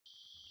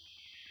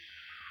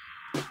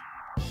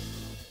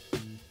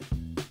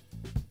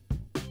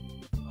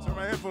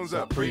my headphones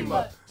up.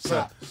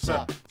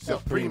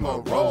 Suprema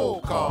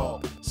roll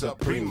call.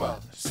 Suprema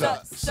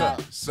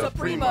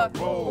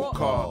roll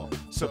call.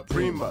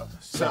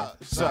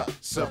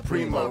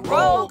 Suprema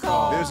roll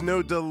call. There's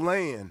no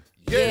delaying.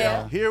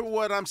 Yeah. Hear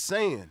what I'm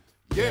saying.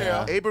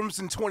 Yeah. Abrams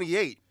in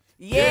 28.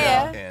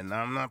 Yeah. And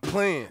I'm not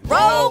playing.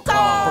 Roll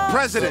call. For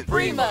president.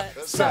 Suprema.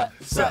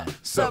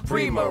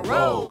 Suprema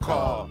roll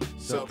call.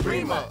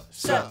 Suprema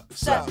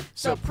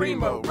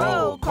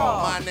roll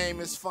call. My name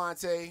is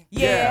Fonte.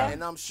 Yeah.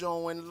 And I'm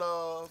showing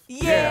love.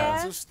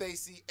 Yeah. To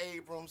Stacey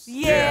Abrams.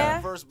 Yeah.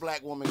 First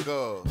black woman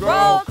gov.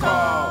 Roll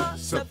call.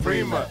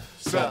 Suprema.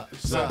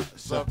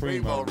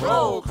 Suprema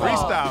roll call.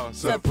 Freestyle.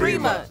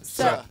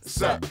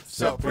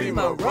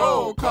 Suprema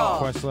roll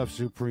call. Questlove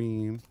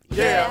Supreme.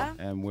 Yeah.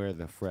 And we're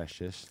the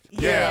freshest.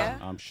 Yeah.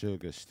 I'm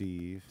Sugar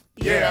Steve.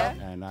 Yeah.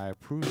 And I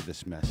approve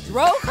this message.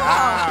 Roll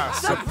call.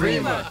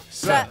 Suprema.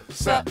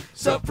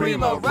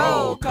 Suprema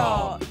roll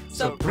call.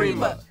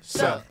 Suprema.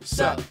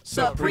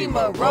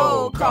 Suprema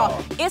roll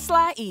call. It's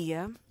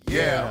Laia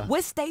Yeah.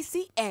 with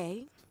Stacey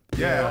A.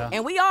 Yeah.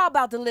 And we all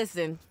about to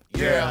listen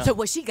Yeah. to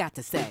what she got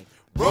to say.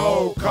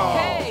 Roll call.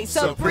 Hey,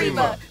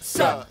 Suprema.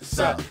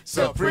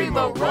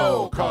 Suprema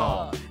roll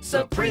call.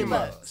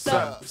 Suprema.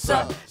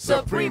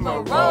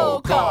 Suprema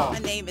roll call. My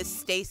name is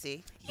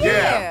Stacey.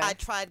 Yeah. I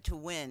tried to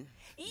win.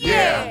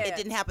 Yeah. It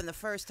didn't happen the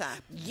first time.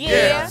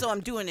 Yeah. So I'm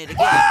doing it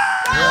again.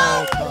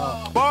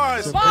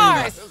 Bars.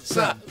 Bars.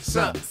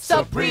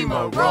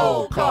 Suprema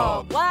roll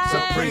call. What?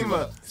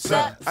 Suprema.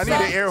 I need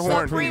an air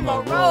horn.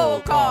 Suprema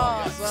roll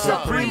call.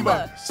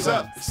 Suprema.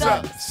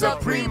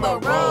 Suprema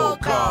roll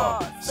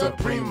call.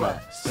 Suprema.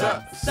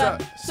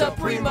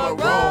 Suprema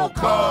roll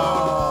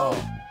call.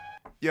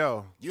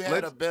 Yo, You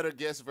had a better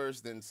guest verse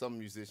than some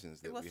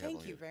musicians that Well, we have thank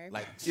on you here. very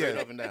Like much. straight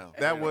up and down.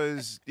 that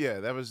was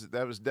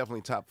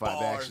definitely top 5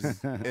 Bars.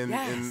 actions in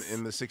Yes.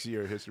 the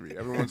 6-year history.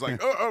 Everyone's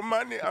like, oh,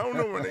 my name, I don't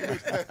know my name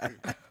is.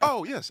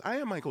 Oh yes, I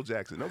am Michael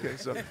Jackson. Okay,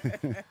 so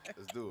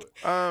Let's do it.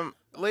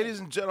 ladies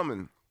and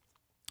gentlemen,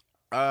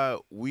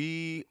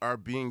 we are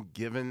being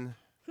given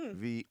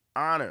the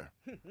honor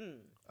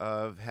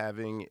of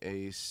having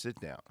a sit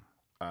down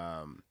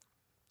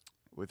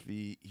with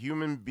the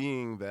human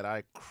being that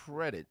I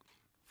credit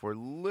for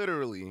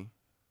literally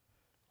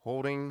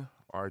holding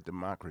our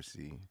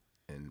democracy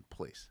in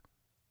place.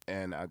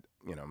 And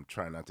I'm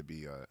trying not to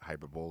be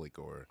hyperbolic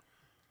or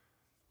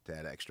to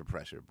add extra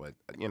pressure, but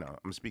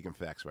I'm speaking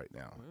facts right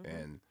now.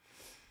 And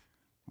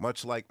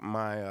much like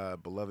my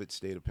beloved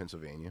state of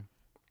Pennsylvania,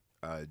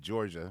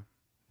 Georgia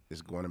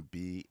is going to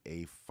be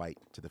a fight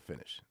to the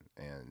finish.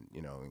 And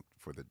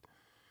for the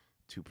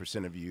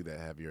 2% of you that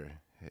have your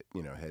head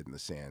in the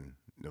sand,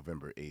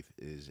 November 8th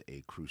is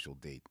a crucial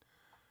date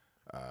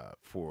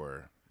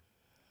for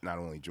not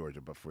only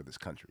Georgia, but for this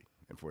country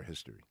and for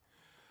history.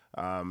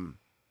 I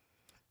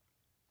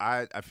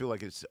feel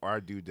like it's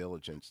our due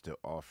diligence to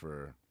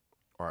offer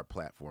our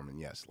platform. And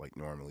yes, like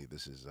normally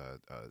this is a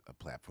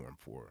platform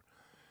for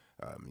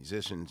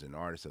musicians and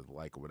artists of the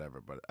like or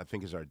whatever, but I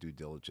think it's our due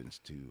diligence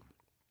to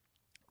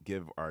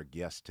give our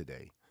guests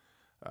today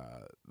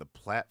the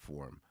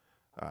platform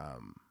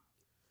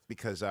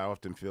because I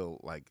often feel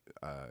like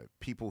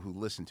people who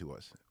listen to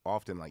us,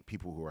 often like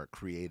people who are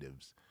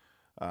creatives,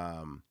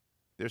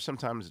 they're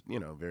sometimes,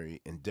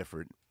 very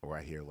indifferent, or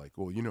I hear like,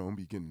 well, I'm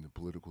getting into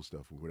political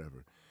stuff or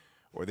whatever.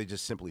 Or they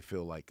just simply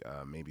feel like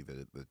maybe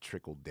the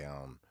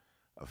trickle-down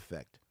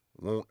effect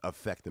won't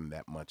affect them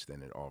that much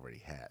than it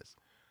already has.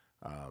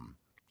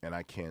 And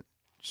I can't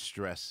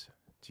stress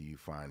to you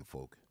fine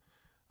folk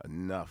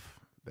enough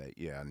that,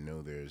 I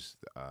know there's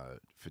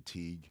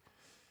fatigue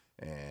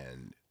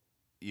and,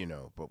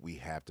 but we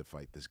have to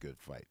fight this good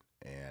fight.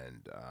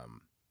 And,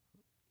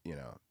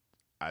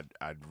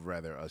 I'd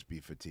rather us be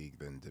fatigued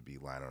than to be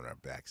lying on our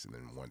backs and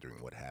then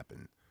wondering what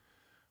happened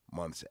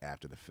months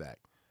after the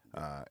fact.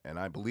 And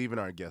I believe in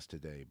our guest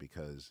today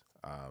because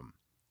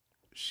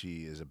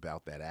she is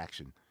about that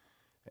action.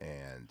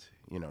 And,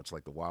 it's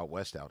like the Wild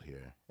West out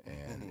here.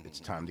 And it's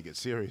time to get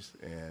serious.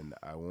 And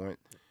I want...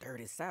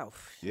 Dirty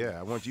South. Yeah,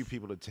 I want you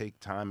people to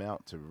take time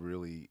out to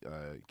really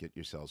get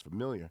yourselves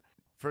familiar.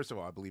 First of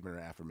all, I believe in her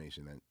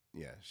affirmation that,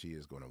 she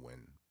is going to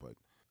win. But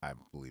I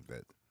believe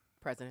that...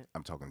 President.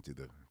 I'm talking to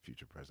the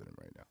future president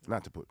right now.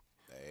 Not to put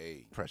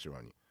pressure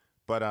on you.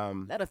 But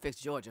let her fix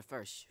Georgia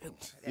first.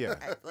 Shoot. yeah.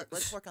 All right,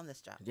 let's work on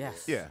this job.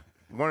 Yes. Yeah,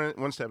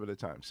 one step at a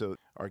time. So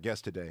our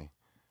guest today,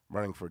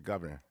 running for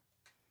governor,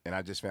 and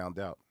I just found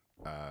out,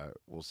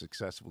 will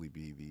successfully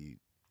be the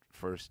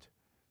first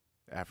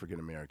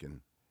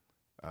African-American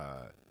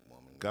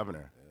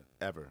governor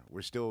ever.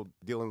 We're still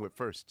dealing with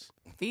firsts.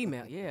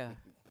 Female, yeah.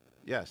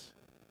 Yes,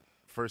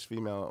 first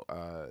female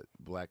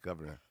black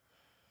governor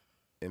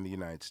in the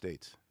United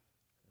States,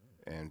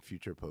 and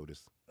future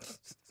POTUS.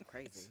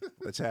 Crazy.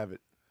 Let's have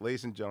it.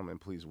 Ladies and gentlemen,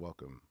 please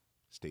welcome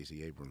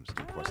Stacey Abrams to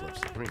Questlove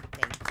Supreme.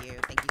 Thank you.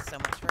 Thank you so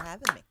much for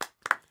having me.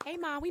 Hey,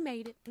 Mom, we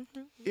made it.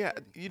 Mm-hmm. Yeah,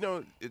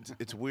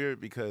 it's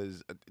weird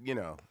because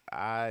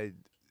I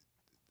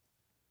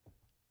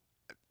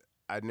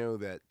know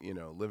that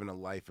living a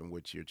life in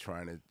which you're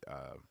trying to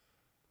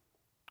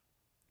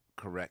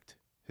correct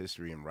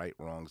history and right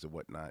wrongs and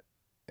whatnot.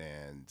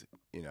 And,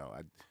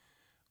 I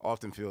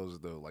often feel as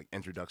though like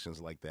introductions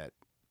like that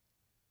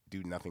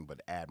do nothing but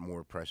add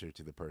more pressure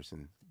to the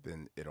person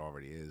than it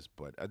already is.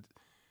 But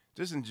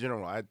just in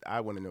general,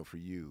 I want to know for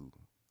you,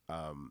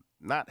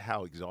 not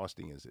how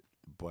exhausting is it,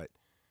 but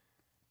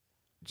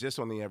just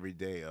on the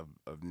everyday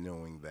of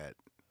knowing that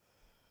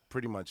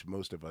pretty much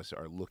most of us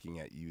are looking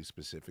at you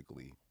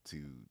specifically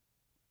to,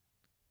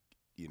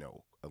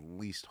 at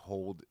least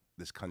hold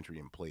this country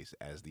in place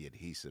as the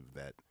adhesive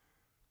that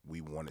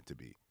we want it to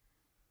be.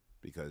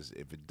 Because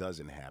if it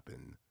doesn't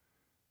happen,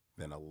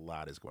 then a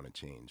lot is going to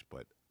change.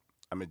 But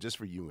I mean, just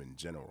for you in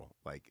general,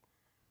 like,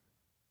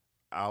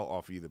 I'll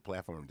offer you the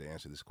platform to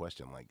answer this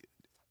question. Like,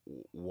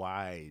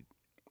 why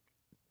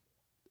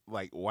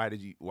do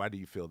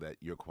you feel that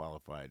you're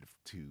qualified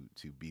to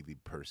be the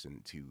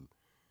person to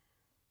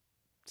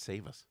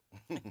save us?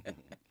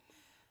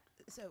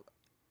 So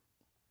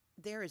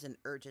there is an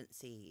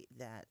urgency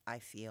that I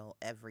feel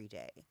every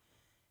day,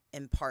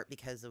 in part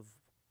because of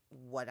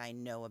what I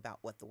know about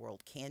what the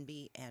world can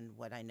be and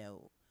what I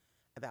know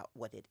about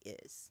what it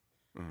is.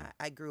 Mm-hmm.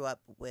 I grew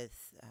up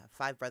with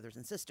 5 brothers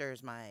and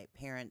sisters. My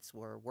parents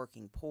were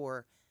working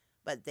poor,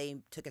 but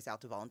they took us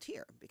out to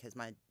volunteer because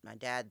my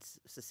dad's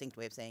succinct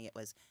way of saying it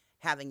was,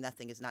 having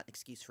nothing is not an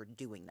excuse for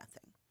doing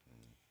nothing.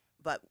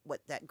 But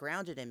what that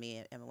grounded in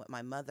me, and what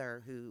my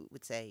mother, who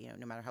would say,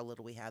 no matter how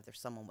little we have, there's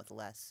someone with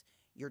less,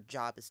 your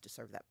job is to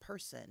serve that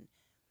person,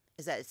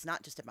 is that it's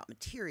not just about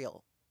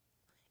material.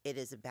 It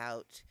is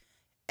about,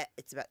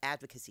 it's about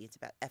advocacy, it's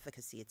about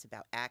efficacy, it's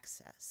about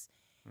access.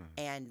 Mm-hmm.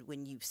 And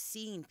when you've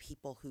seen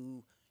people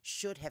who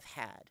should have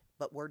had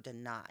but were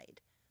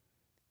denied,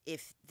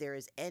 if there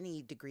is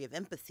any degree of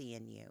empathy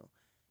in you,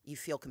 you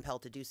feel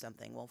compelled to do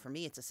something. Well, for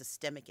me, it's a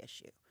systemic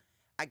issue.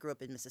 I grew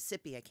up in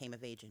Mississippi. I came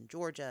of age in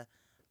Georgia.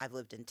 I've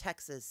lived in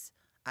Texas.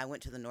 I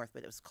went to the north,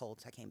 but it was cold,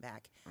 so I came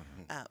back.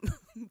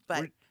 Mm-hmm.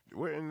 But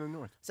we're in the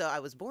north. So I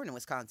was born in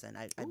Wisconsin.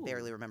 I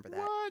barely remember that.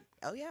 What?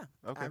 Oh, yeah.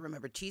 Okay. I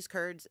remember cheese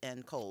curds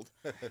and cold.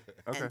 Okay.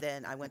 And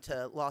then I went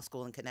to law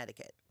school in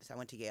Connecticut. So I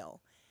went to Yale.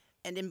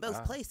 And in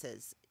both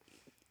places,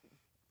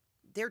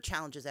 there are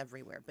challenges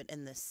everywhere. But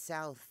in the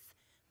South,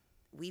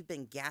 we've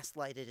been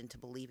gaslighted into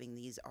believing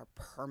these are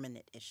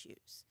permanent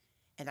issues.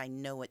 And I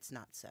know it's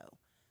not so.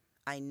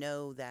 I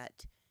know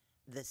that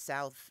the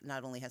South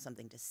not only has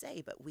something to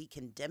say, but we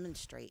can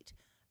demonstrate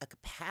a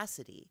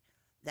capacity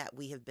that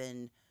we have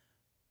been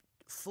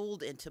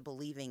fooled into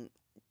believing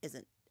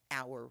isn't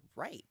our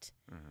right.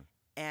 Mm-hmm.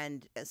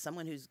 And as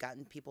someone who's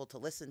gotten people to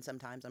listen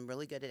sometimes, I'm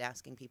really good at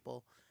asking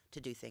people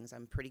to do things.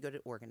 I'm pretty good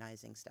at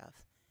organizing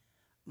stuff.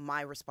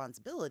 My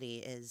responsibility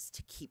is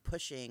to keep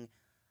pushing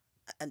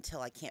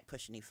until I can't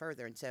push any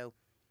further. And so,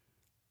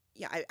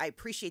 yeah, I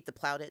appreciate the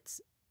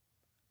plaudits.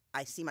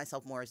 I see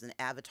myself more as an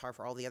avatar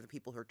for all the other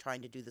people who are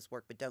trying to do this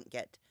work but don't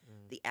get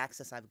the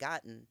access I've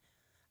gotten.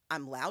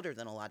 I'm louder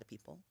than a lot of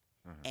people,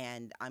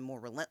 and I'm more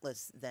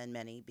relentless than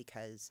many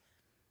because,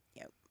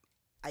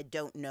 I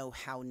don't know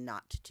how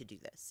not to do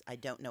this. I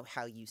don't know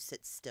how you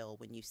sit still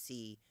when you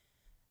see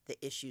the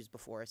issues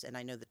before us. And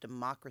I know that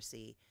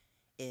democracy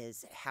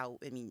is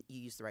you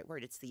use the right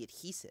word, it's the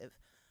adhesive,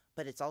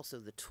 but it's also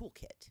the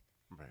toolkit.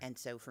 Right. And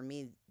so for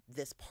me,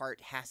 this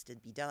part has to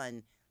be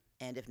done.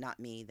 And if not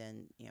me,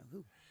 then,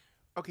 who?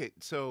 Okay,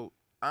 so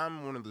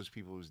I'm one of those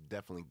people who's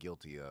definitely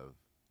guilty of,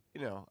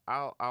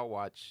 I'll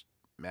watch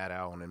Mad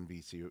Al on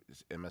NBC or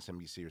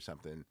MSNBC or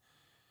something,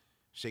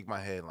 shake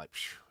my head like,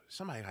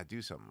 somebody got to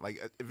do something.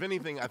 Like, if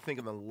anything, I think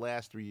in the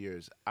last 3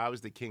 years, I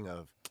was the king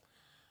of,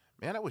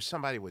 man, I wish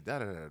somebody would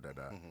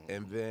da-da-da-da-da.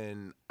 And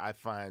then I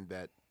find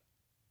that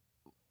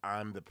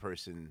I'm the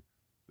person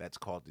that's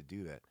called to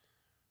do that.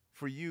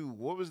 For you,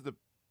 what was the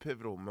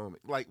pivotal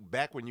moment? Like,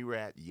 back when you were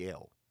at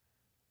Yale.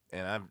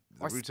 And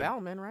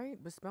Spelman, right?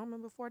 But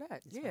Spelman before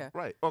that, yeah.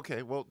 Right.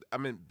 Okay. Well, I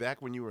mean, back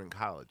when you were in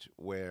college,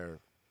 where,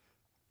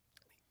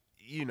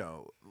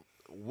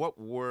 what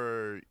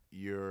were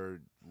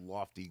your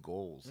lofty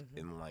goals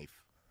in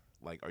life?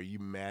 Like, are you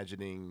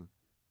imagining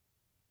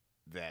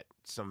that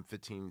some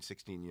 15,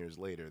 16 years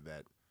later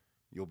that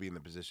you'll be in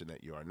the position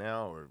that you are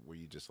now? Or were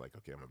you just like,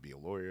 okay, I'm going to be a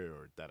lawyer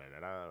or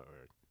da-da-da-da?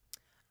 Or...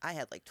 I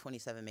had like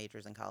 27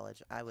 majors in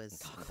college. I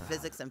was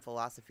physics and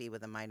philosophy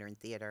with a minor in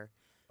theater.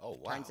 Oh,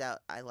 wow. Turns out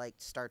I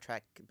liked Star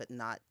Trek, but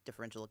not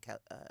differential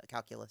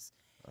calculus.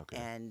 Okay.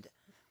 And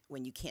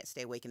when you can't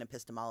stay awake in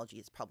epistemology,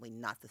 it's probably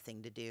not the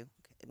thing to do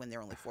when there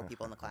are only 4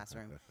 people in the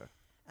classroom.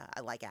 I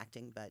like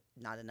acting, but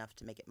not enough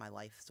to make it my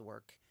life's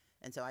work.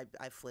 And so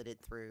I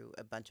flitted through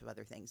a bunch of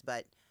other things.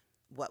 But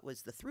what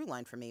was the through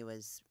line for me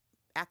was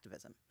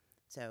activism.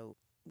 So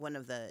one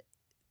of the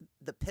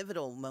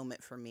pivotal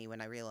moment for me when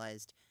I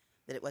realized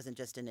that it wasn't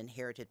just an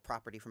inherited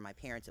property from my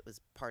parents, it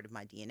was part of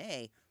my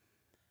DNA.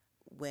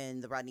 When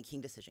the Rodney King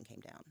decision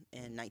came down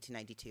in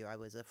 1992, I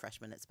was a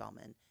freshman at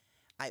Spelman.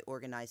 I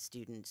organized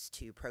students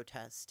to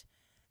protest.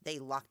 They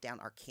locked down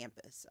our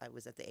campus. I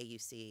was at the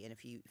AUC, and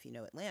if you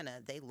know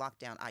Atlanta, they locked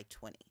down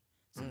I-20.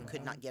 So you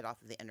could not get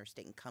off of the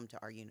interstate and come to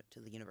our to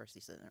the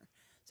University Center.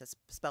 So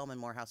Spelman,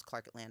 Morehouse,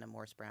 Clark, Atlanta,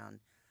 Morris Brown.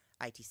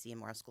 ITC and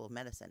Morehouse School of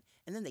Medicine.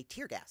 And then they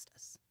tear gassed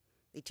us.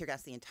 They tear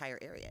gassed the entire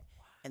area.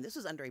 And this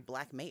was under a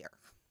black mayor.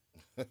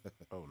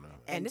 Oh no.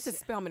 And this is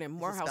Spelman and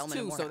Morehouse Spelman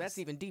and too, so Morehouse. that's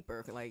even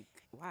deeper. Like,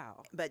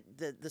 wow. But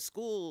the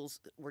schools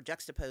were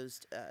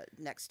juxtaposed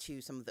next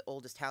to some of the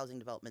oldest housing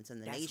developments in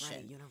the That's nation.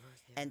 right,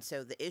 university. And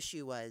so the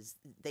issue was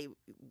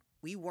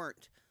we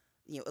weren't,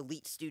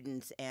 elite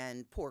students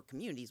and poor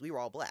communities. We were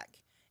all black,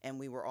 and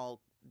we were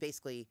all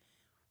basically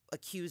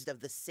accused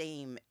of the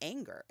same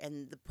anger.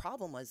 And the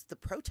problem was the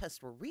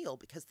protests were real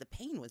because the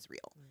pain was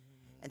real.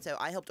 And so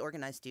I helped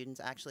organize students.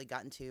 I actually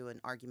got into an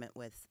argument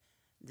with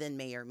then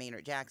Mayor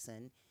Maynard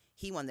Jackson.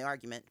 He won the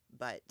argument,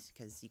 but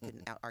because you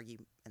couldn't out argue,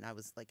 and I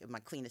was like in my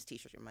cleanest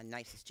t-shirt and my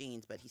nicest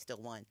jeans, but he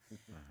still won.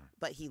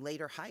 But he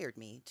later hired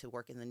me to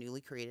work in the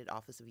newly created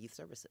Office of Youth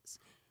Services.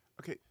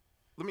 Okay,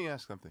 let me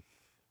ask something.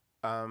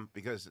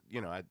 Because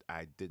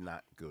I did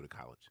not go to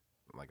college.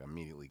 Like, I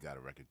immediately got a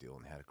record deal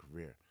and had a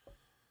career.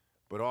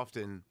 But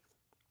often,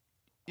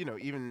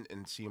 even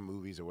in seeing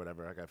movies or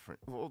whatever, I got friends.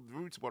 Well, the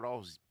roots would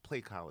always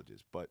play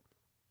colleges, but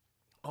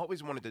I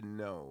always wanted to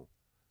know,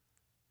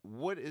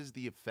 what is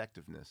the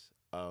effectiveness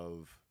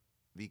of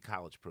the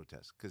college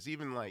protests? Because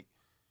even like,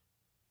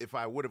 if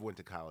I would have went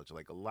to college,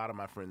 like a lot of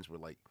my friends were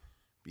like,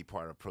 be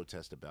part of a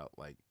protest about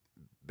like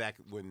back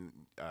when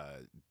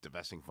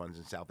divesting funds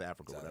in South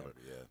Africa, or whatever.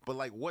 Yeah. But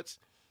like,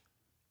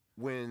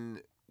 when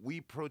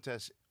we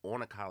protest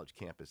on a college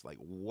campus, like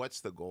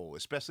what's the goal?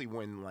 Especially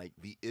when like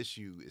the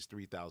issue is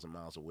 3,000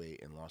 miles away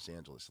in Los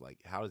Angeles. Like,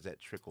 how does that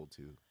trickle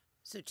to?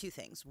 So two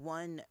things.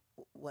 One,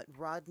 what the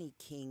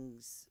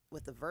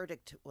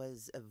verdict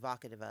was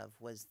evocative of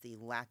was the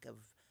lack of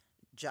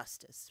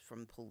justice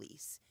from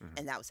police.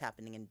 And that was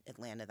happening in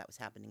Atlanta, that was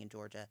happening in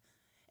Georgia.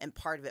 And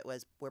part of it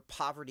was where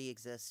poverty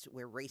exists,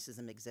 where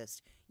racism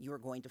exists, you are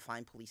going to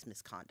find police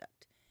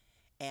misconduct.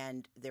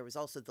 And there was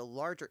also the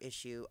larger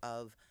issue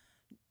of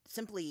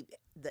simply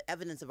the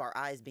evidence of our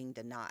eyes being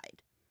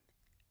denied.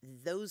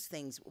 Those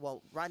things,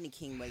 well, Rodney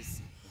King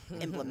was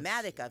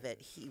emblematic of it.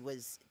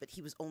 But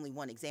he was only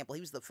one example.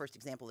 He was the first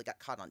example that got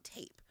caught on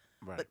tape.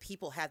 Right. But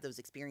people had those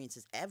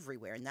experiences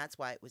everywhere, and that's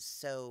why it was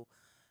so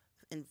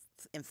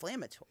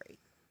inflammatory.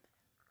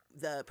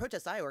 The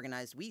protest I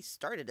organized, we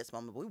started at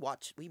Spelman,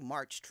 but we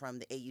marched from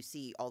the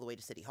AUC all the way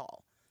to City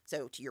Hall.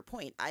 So to your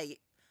point, I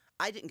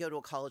didn't go to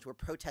a college where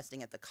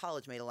protesting at the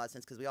college made a lot of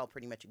sense because we all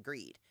pretty much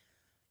agreed.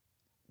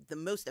 The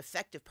most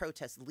effective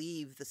protests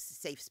leave the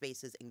safe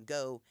spaces and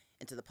go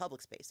into the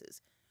public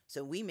spaces.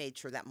 So we made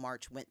sure that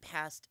march went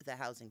past the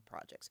housing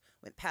projects,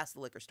 went past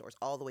the liquor stores,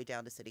 all the way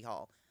down to City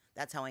Hall.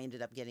 That's how I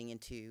ended up getting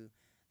into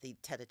the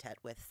tete-a-tete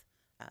with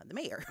the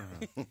mayor.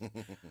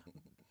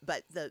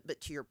 But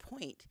to your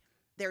point,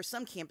 there are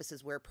some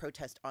campuses where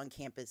protest on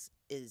campus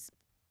it's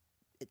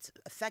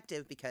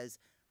effective because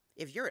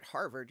if you're at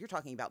Harvard, you're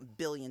talking about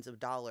billions of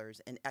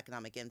dollars in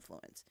economic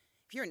influence.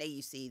 If you're in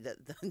AUC,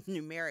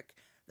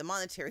 the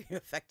monetary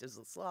effect is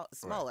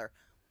smaller, right.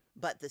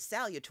 But the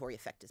salutary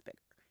effect is bigger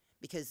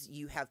because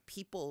you have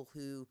people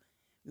who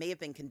may have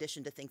been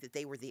conditioned to think that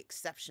they were the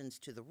exceptions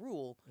to the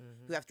rule,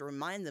 who have to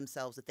remind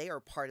themselves that they are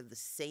part of the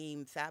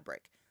same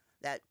fabric,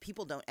 that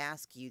people don't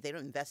ask you, they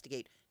don't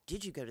investigate,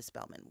 did you go to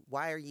Spelman?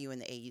 Why are you in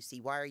the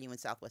AUC? Why are you in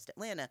Southwest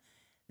Atlanta?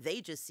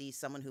 They just see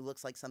someone who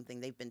looks like something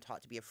they've been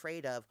taught to be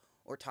afraid of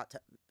or taught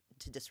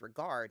to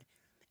disregard.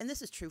 And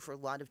this is true for a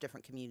lot of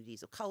different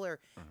communities of color.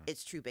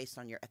 It's true based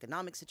on your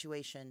economic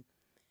situation.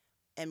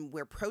 And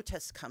where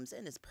protest comes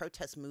in is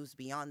protest moves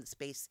beyond the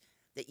space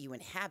that you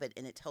inhabit,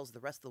 and it tells the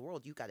rest of the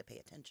world, you got to pay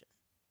attention.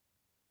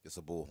 It's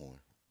a bullhorn.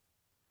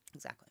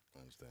 Exactly.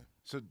 I understand.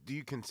 So do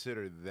you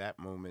consider that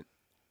moment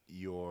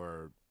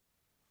your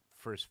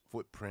first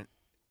footprint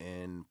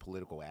in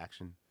political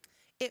action?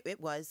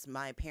 It was.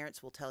 My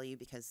parents will tell you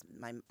because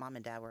my mom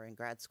and dad were in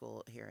grad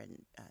school here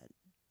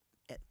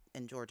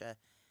in Georgia.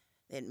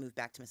 They hadn't moved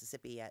back to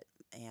Mississippi yet.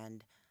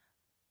 And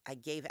I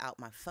gave out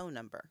my phone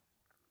number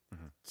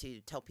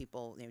to tell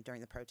people during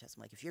the protest.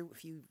 I'm like, if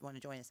you want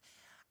to join us.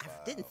 I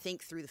didn't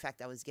think through the fact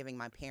that I was giving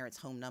my parents'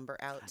 home number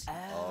out.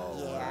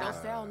 Oh, yeah. No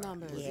cell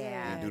numbers.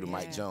 Yeah. You do the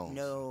Mike Jones.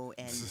 No,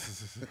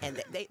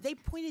 and they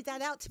pointed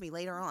that out to me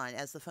later on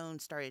as the phone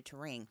started to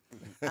ring.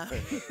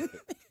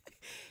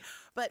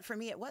 But for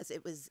me, it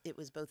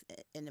was both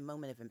in a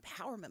moment of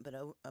empowerment, but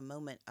a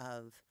moment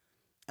of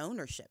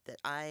ownership that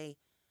I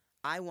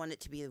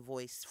wanted to be a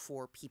voice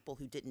for people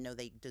who didn't know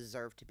they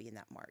deserved to be in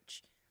that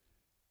march.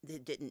 They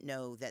didn't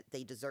know that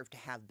they deserved to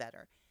have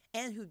better.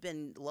 And who'd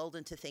been lulled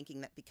into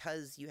thinking that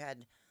because you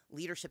had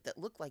leadership that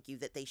looked like you,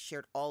 that they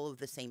shared all of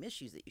the same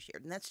issues that you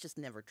shared. And that's just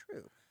never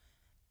true.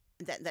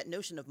 That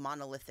notion of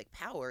monolithic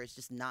power is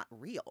just not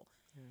real.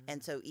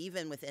 And so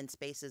even within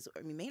spaces,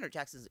 I mean, Maynard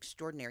Jackson's an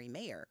extraordinary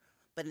mayor,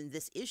 but in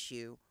this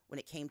issue, when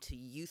it came to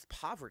youth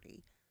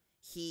poverty,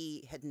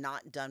 he had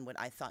not done what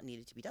I thought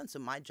needed to be done. So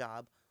my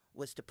job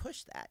was to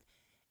push that.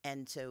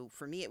 And so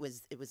for me, it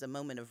was a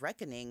moment of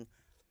reckoning.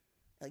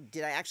 Like,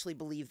 did I actually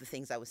believe the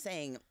things I was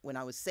saying when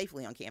I was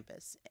safely on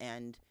campus?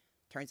 And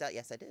turns out,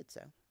 yes, I did. So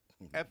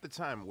At the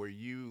time, were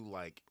you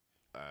like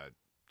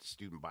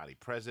student body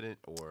president,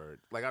 or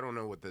like I don't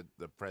know what the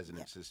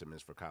president system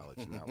is for college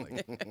now.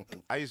 Like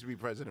I used to be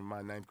president of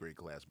my 9th grade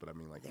class, but I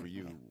mean, like for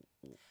you.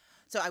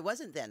 So I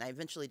wasn't then. I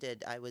eventually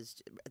did. I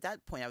was at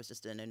that point. I was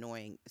just an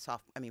annoying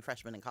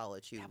freshman in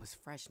college. Who That was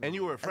freshman. And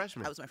you were a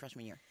freshman. I was my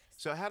freshman year.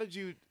 So how did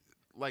you,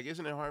 like,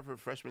 isn't it hard for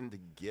freshmen to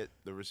get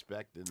the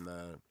respect and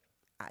the?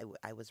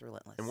 I was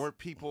relentless. And weren't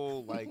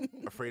people like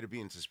afraid of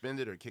being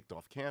suspended or kicked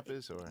off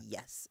campus or?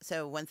 Yes.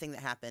 So one thing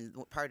that happened,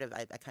 part of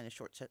I kind of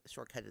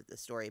shortcutted the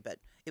story, but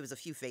it was a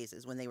few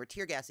phases. When they were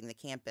tear gassing the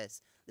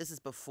campus, this is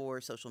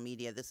before social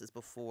media, this is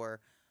before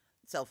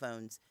cell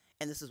phones,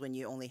 and this is when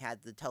you only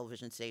had the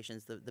television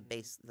stations,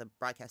 the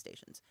broadcast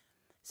stations.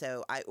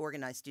 So I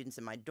organized students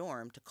in my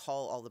dorm to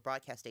call all the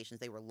broadcast stations.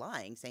 They were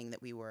lying, saying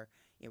that we were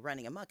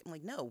running amok. I'm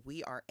like, no,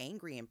 we are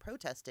angry and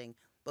protesting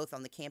both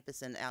on the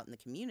campus and out in the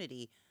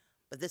community.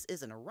 But this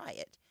isn't a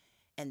riot.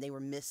 And they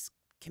were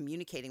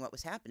miscommunicating what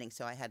was happening.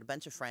 So I had a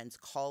bunch of friends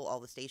call all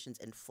the stations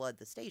and flood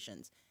the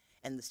stations.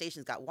 And the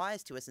stations got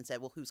wise to us and said,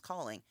 well, who's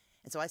calling?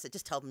 And so I said,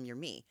 just tell them you're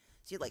me.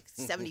 So you had like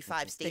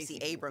 75 Stacey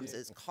Abrams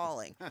is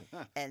calling.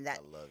 And that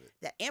I love it.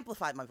 that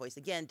amplified my voice.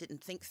 Again,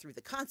 didn't think through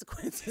the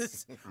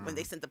consequences when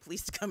they sent the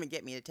police to come and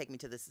get me to take me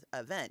to this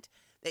event.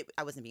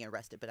 I wasn't being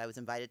arrested, but I was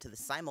invited to the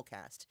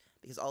simulcast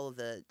because all of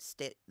the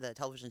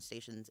television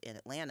stations in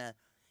Atlanta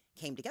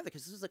came together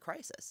because this was a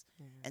crisis.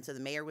 And so the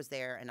mayor was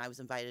there, and I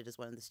was invited as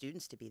one of the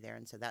students to be there.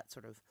 And so that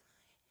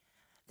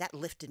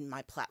lifted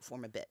my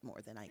platform a bit more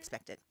than I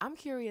expected. I'm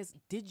curious,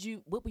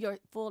 what your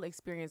full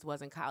experience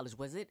was in college?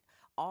 Was it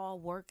all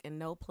work and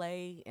no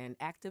play and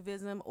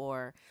activism?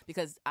 Or,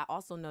 because I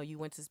also know you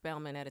went to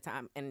Spelman at a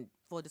time, and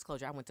full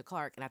disclosure, I went to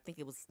Clark, and I think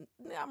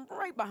I'm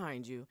right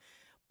behind you.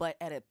 But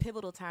at a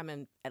pivotal time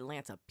in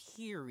Atlanta,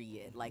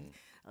 period, like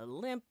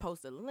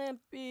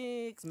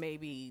post-Olympics,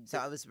 maybe. So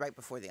I was right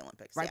before the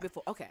Olympics. Right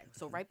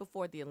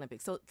before the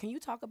Olympics. So can you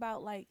talk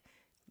about like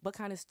what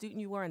kind of student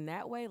you were in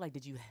that way? Like,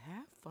 did you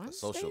have fun, A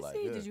socialite, Stacey?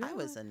 yeah. Did you? I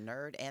was a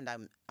nerd, and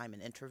I'm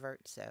an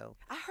introvert. So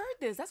I heard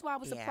this. That's why I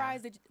was Yeah.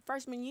 surprised that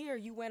freshman year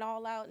you went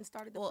all out and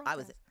started the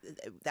protest.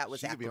 that was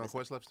She could be on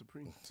activism. Questlove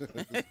Supreme.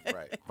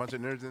 Right. Bunch of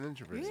nerds and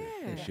introverts. here.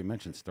 Yeah. She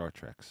mentioned Star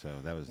Trek, so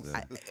that was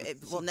the.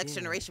 Well, Next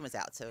Generation was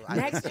out, so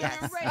Next yes.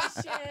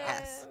 generation.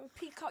 Yes.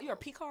 Picard, you're a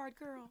Picard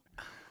girl.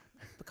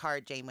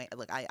 Picard, Janeway.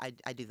 Look, I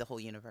do the whole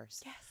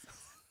universe. Yes.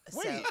 So,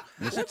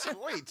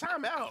 Wait,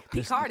 time out.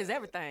 Picard is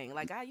everything.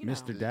 Like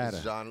Mr. Data.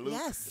 Jean-Luc.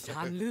 yes.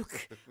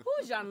 Jean-Luc. Who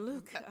is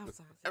Jean-Luc? I'm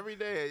sorry. Every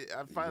day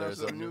I find out There's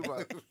something new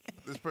something. about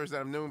this person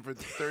I've known for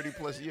 30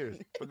 plus years.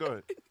 But go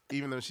ahead.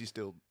 Even though she's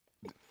still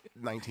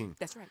 19.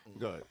 That's right.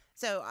 Go ahead.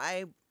 So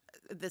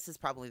this is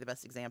probably the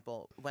best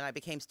example. When I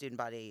became student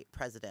body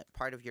president,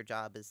 part of your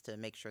job is to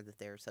make sure that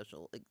there are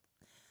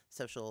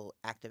social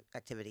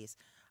activities.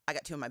 I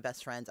got two of my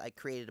best friends. I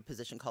created a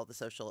position called the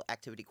social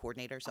activity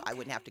coordinator, so I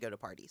wouldn't have to go to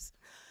parties.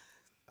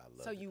 I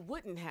love So it. you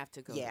wouldn't have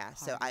to go. Yeah, To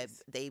so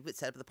parties. they would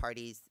set up the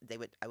parties.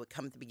 I would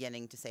come at the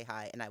beginning to say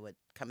hi, and I would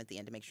come at the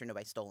end to make sure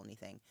nobody stole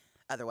anything.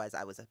 Otherwise,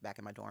 I was back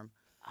in my dorm.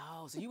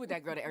 Oh, so you were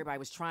that girl that everybody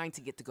was trying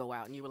to get to go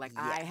out, and you were like,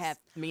 I Yes. have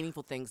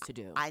meaningful things to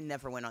do. I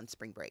never went on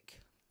spring break.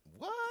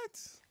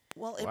 What?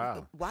 Well,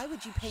 Wow. why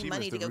would you pay She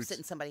money was to the go roots- sit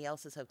in somebody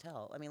else's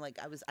hotel? I mean, like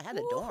I had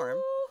a dorm.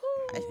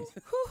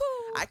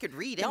 I could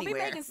read Don't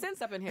anywhere. be making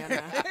sense up in here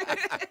now.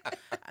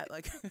 I,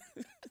 like,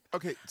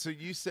 Okay, so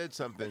you said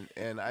something,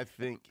 and I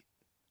think,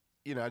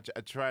 I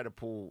try to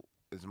pull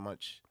as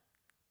much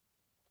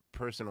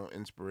personal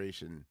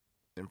information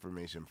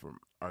from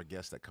our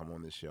guests that come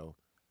on this show,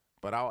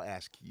 but I'll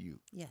ask you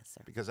yes,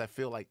 sir. because I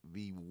feel like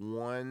the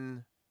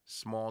one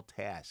small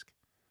task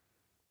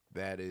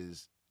that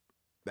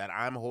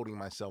I'm holding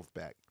myself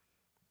back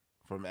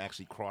from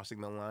actually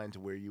crossing the line to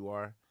where you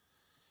are,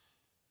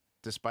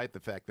 despite the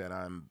fact that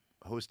I'm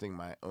hosting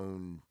my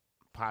own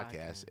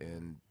podcast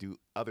and do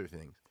other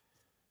things.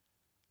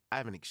 I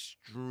have an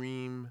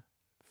extreme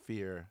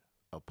fear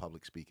of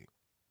public speaking.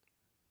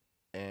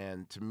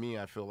 And to me,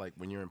 I feel like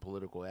when you're in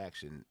political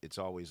action, it's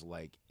always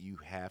like you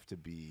have to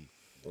be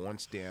on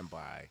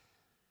standby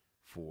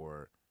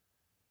for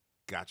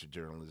gotcha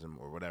journalism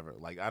or whatever.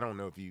 Like, I don't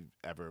know if you've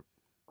ever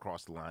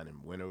crossed the line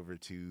and went over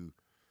to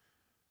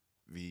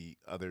the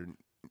other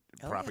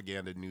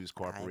propaganda news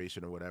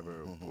corporation or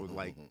whatever,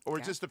 or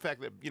just the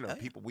fact that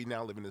people, we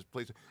now live in this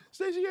place.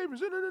 Stacey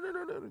Abrams, what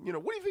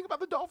do you think about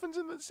the dolphins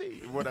in the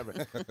sea, whatever.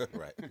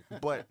 Right.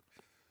 But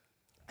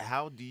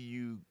how do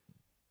you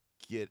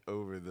get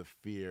over the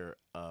fear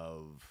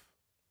of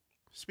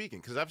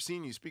speaking? Because I've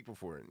seen you speak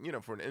before,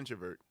 and for an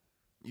introvert,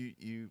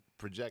 you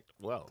project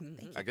well.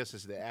 I guess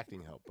it's the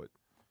acting help, but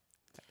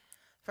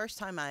First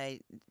time I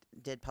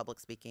did public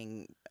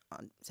speaking,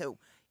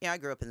 I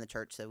grew up in the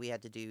church, so we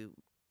had to do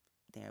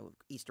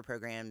Easter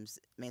programs,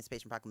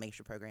 Emancipation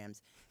Proclamation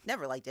programs.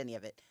 Never liked any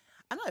of it.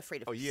 I'm not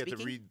afraid of you speaking. had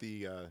to read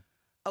the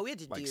Oh, we had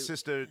to like do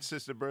Sister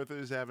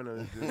Bertha's having a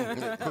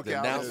The cookout.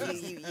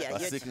 announcements. You By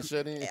had sick and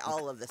shut in.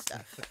 all of the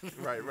stuff.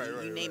 Right.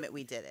 You name it,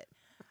 we did it.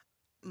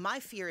 My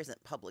fear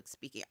isn't public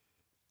speaking.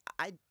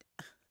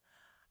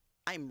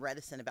 I'm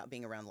reticent about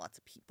being around lots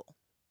of people.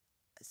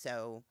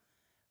 So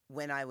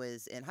when I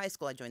was in high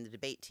school, I joined the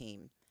debate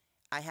team.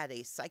 I had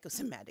a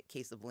psychosomatic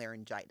case of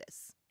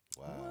laryngitis.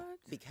 Wow. What?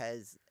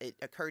 Because it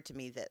occurred to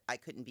me that I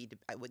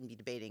wouldn't be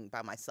debating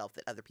by myself,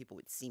 that other people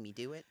would see me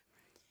do it.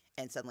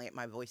 And suddenly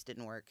my voice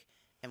didn't work,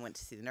 and went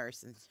to see the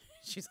nurse, and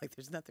she's like,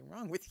 "There's nothing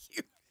wrong with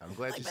you." I'm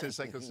glad you said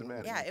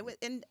psychosomatic. Yeah, it was,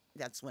 and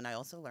that's when I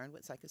also learned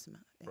what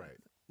psychosomatic, Right.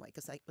 what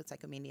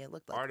psychomania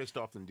looked like. Artists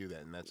often do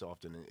that, and that's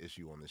often an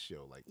issue on the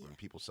show, like when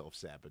people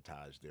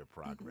self-sabotage their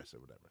progress or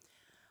whatever.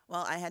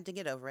 Well, I had to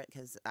get over it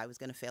because I was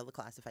going to fail the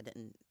class if I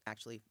didn't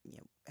actually,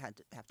 have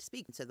to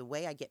speak. And so the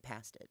way I get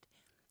past it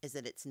is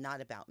that it's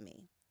not about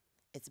me.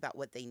 It's about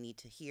what they need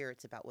to hear.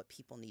 It's about what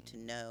people need to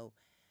know.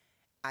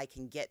 I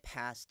can get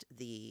past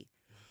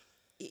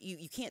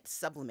you can't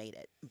sublimate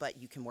it, but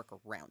you can work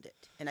around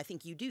it. And I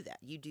think you do that.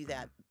 You do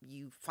that.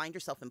 You find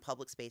yourself in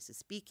public spaces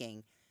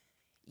speaking.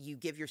 You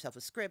give yourself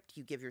a script.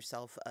 You give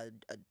yourself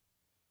an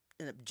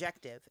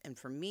objective. And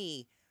for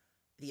me,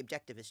 the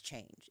objective is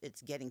change.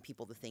 It's getting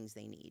people the things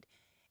they need.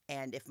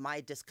 And if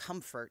my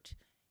discomfort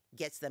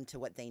gets them to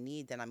what they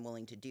need, then I'm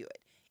willing to do it.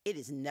 It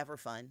is never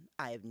fun.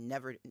 I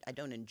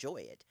don't enjoy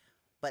it,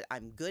 but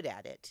I'm good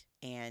at it.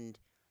 And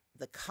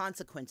the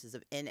consequences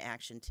of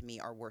inaction to me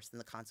are worse than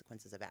the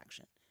consequences of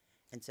action.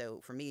 And so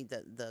for me,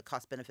 the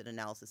cost-benefit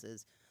analysis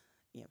is,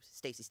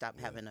 Stacey, stop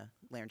having a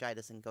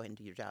laryngitis and go ahead and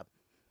do your job.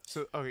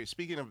 So, okay,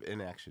 speaking of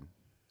inaction,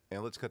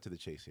 and let's cut to the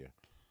chase here.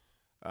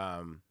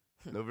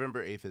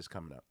 November 8th is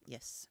coming up.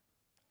 Yes.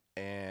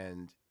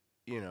 And,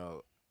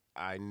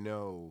 I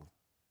know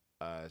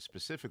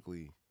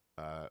specifically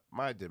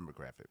my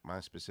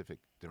specific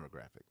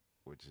demographic,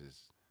 which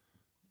is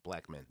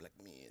black men. Black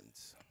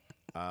men's.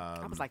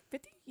 I was like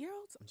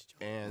 50-year-olds. I'm just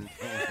joking. And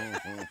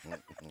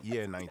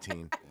yeah,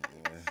 19.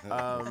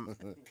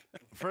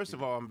 First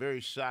of all, I'm very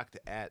shocked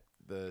at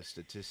the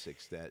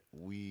statistics that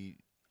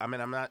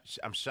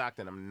I'm shocked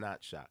and I'm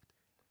not shocked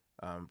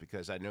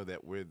because I know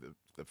that we're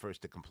the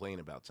first to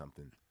complain about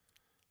something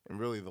and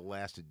really the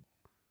last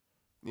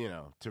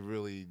to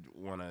really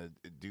want to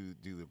do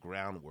the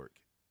groundwork,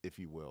 if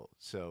you will.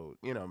 So,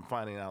 I'm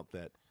finding out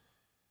that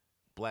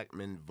black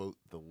men vote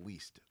the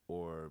least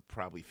or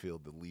probably feel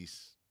the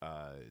least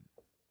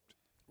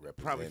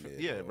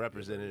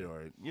represented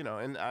or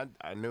and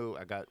I know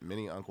I got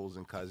many uncles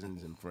and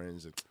cousins and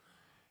friends that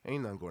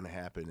ain't nothing going to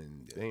happen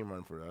and they ain't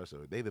running for us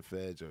or they the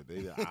feds or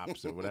they the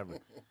ops or whatever.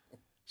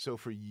 So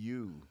for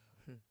you,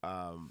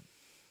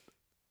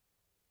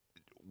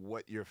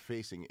 what you're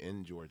facing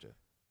in Georgia,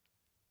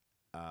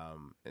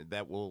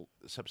 that will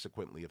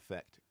subsequently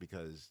affect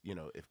because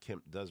if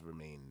Kemp does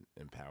remain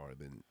in power,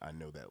 then I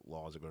know that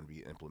laws are going to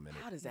be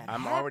implemented. How does that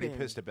I'm happen? already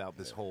pissed about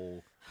this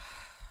whole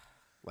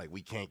like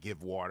we can't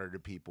give water to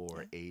people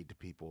or aid to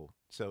people.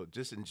 So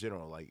just in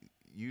general, like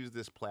use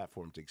this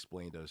platform to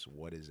explain to us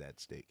what is at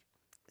stake.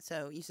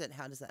 So you said,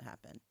 how does that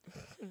happen?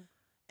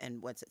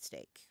 And what's at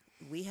stake?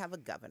 We have a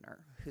governor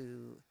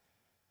who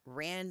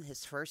ran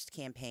his first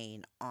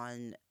campaign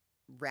on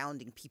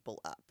rounding people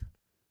up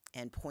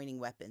and pointing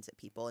weapons at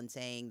people and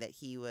saying that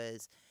he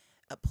was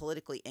a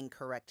politically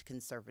incorrect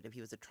conservative. He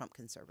was a Trump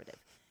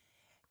conservative.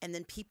 And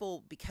then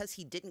people, because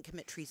he didn't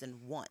commit treason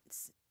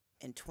once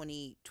in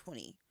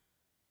 2020,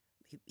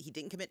 he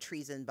didn't commit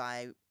treason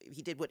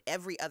he did what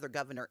every other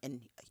governor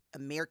in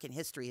American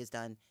history has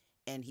done,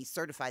 and he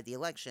certified the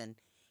election.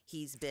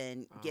 He's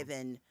been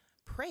given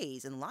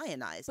praise and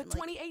lionized. But and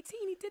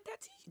 2018, he did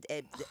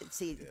that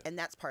to you. And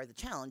that's part of the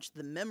challenge.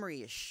 The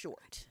memory is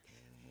short.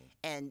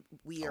 And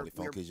Only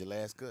funk is your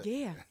last cut.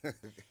 Yeah.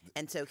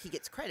 And so he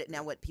gets credit.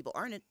 Now, what people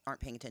aren't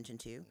paying attention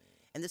to,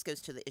 and this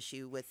goes to the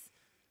issue with,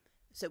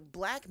 so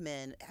black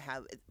men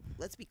have,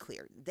 let's be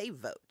clear, they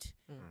vote,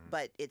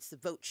 but it's the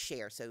vote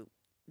share. So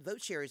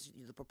vote share is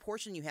the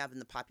proportion you have in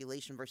the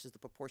population versus the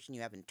proportion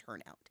you have in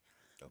turnout.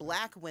 Okay.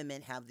 Black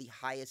women have the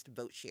highest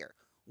vote share.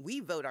 We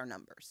vote our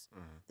numbers.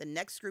 The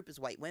next group is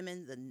white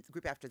women. The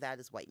group after that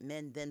is white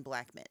men, then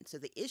black men. So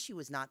the issue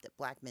is not that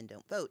black men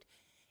don't vote.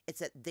 It's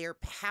that their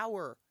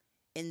power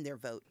in their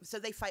vote. So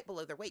they fight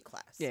below their weight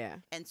class. Yeah.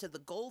 And so the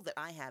goal that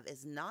I have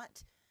is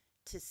not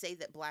to say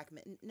that black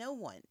men, no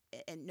one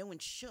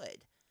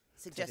should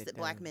suggest that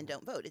black men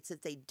don't vote. It's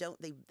that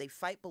they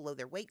fight below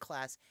their weight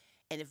class.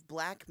 And if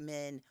black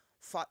men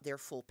fought their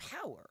full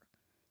power,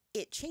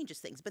 it changes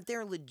things. But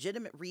there are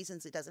legitimate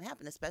reasons it doesn't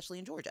happen, especially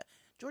in Georgia.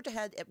 Georgia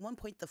had at one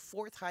point the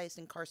 4th highest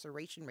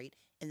incarceration rate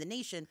in the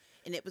nation,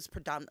 and it was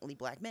predominantly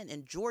black men.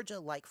 And Georgia,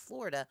 like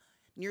Florida,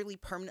 nearly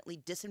permanently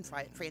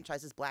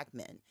disenfranchises black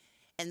men.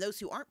 And those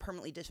who aren't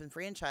permanently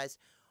disenfranchised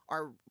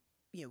are,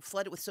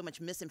 flooded with so much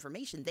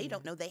misinformation, they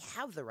don't know they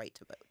have the right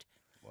to vote.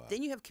 Wow.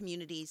 Then you have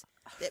communities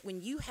that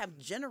when you have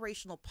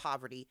generational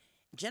poverty,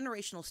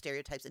 generational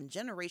stereotypes, and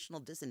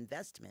generational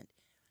disinvestment,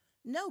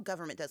 no,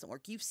 government doesn't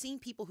work. You've seen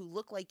people who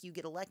look like you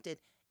get elected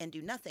and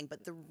do nothing.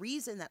 But the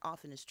reason that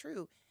often is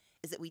true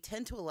is that we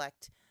tend to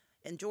elect,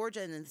 in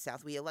Georgia and in the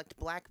South, we elect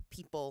black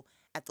people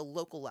at the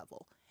local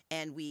level.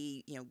 And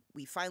we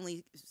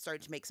finally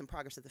started to make some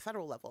progress at the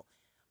federal level.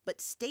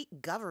 But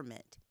state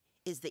government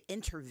is the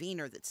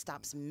intervener that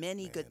stops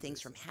many good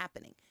things from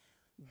happening.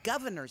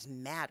 Governors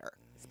matter.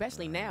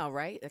 especially now,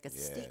 right? Like a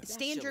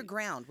Stand Your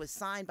Ground was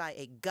signed by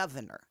a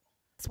governor.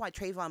 That's why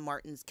Trayvon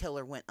Martin's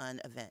killer went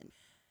unavenged.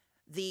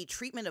 The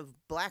treatment of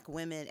black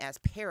women as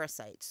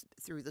parasites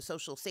through the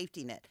social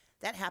safety net,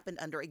 that happened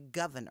under a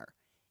governor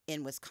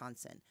in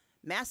Wisconsin.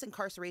 Mass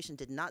incarceration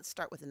did not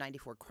start with the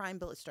 94 crime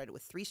bill. It started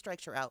with 3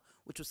 Strikes You're Out,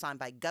 which was signed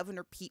by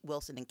Governor Pete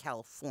Wilson in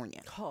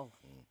California. Oh.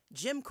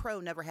 Jim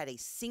Crow never had a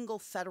single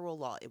federal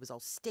law. It was all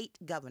state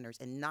governors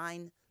in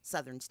 9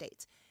 southern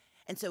states.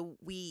 And so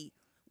we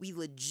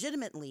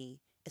legitimately,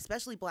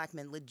 especially black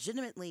men,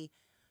 legitimately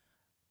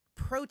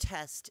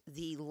protest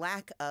the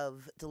lack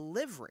of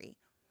delivery,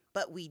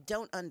 but we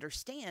don't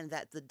understand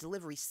that the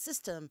delivery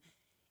system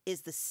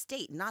is the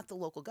state, not the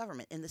local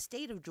government. In the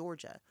state of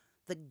Georgia,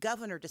 the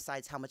governor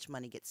decides how much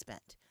money gets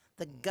spent.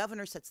 The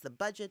governor sets the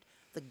budget.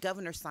 The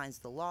governor signs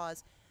the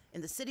laws.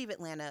 In the city of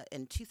Atlanta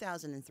in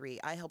 2003,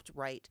 I helped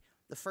write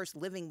the first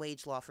living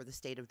wage law for the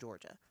state of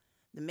Georgia.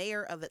 The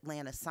mayor of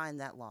Atlanta signed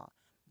that law.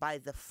 By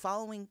the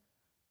following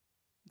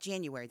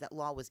January, that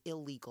law was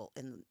illegal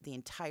in the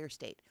entire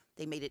state.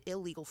 They made it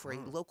illegal for a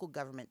local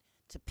government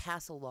to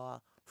pass a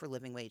law for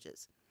living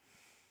wages.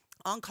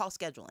 On-call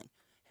scheduling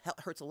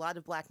hurts a lot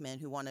of black men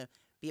who want to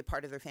be a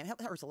part of their family.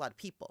 Hurts a lot of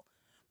people.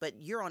 But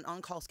you're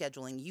on-call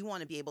scheduling. You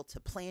want to be able to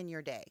plan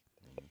your day.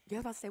 You're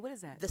about to say, what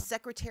is that? The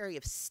Secretary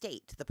of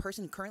State, the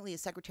person who currently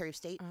is Secretary of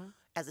State,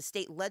 as a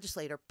state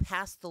legislator,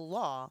 passed the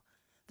law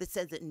that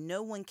says that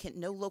no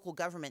local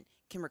government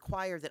can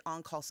require that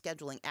on-call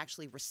scheduling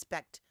actually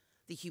respect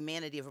the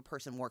humanity of a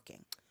person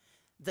working.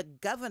 The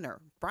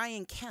governor,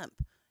 Brian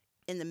Kemp,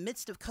 in the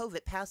midst of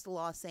COVID, passed a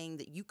law saying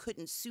that you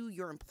couldn't sue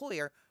your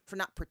employer for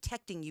not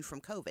protecting you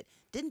from COVID.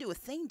 Didn't do a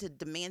thing to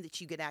demand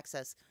that you get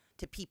access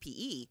to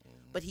PPE,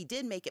 but he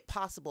did make it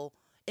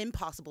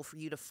impossible for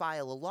you to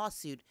file a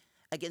lawsuit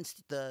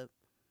against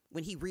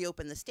when he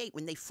reopened the state,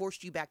 when they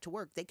forced you back to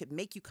work. They could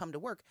make you come to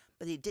work,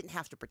 but they didn't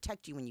have to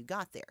protect you when you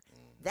got there.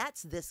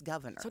 That's this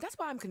governor. So that's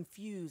why I'm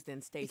confused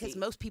then, Stacey. Because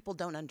most people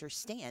don't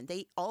understand.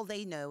 All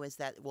they know is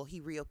that, well, he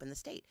reopened the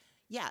state.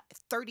 Yeah,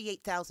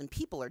 38,000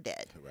 people are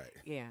dead. Right.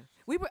 Yeah.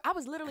 I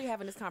was literally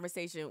having this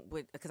conversation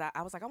because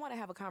I was like, I want to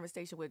have a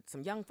conversation with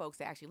some young folks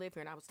that actually live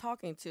here. And I was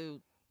talking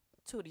to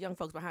two of the young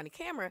folks behind the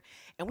camera,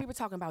 and we were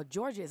talking about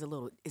Georgia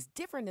is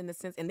different in the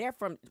sense, and they're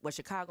from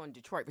Chicago and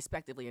Detroit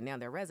respectively, and now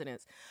they're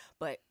residents.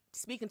 But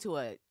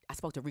I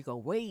spoke to Rico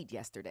Wade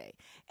yesterday,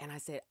 and I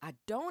said, I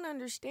don't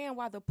understand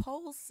why the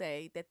polls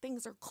say that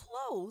things are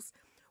close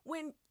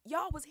when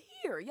y'all was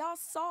here. Y'all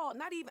saw,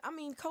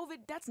 COVID,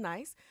 that's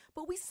nice,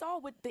 but we saw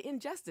with the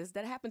injustice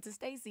that happened to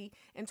Stacey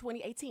in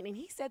 2018. And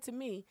he said to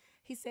me,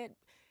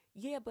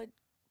 yeah, but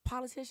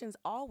politicians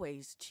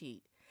always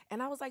cheat.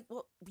 And I was like,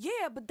 well,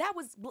 yeah, but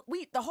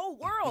the whole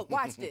world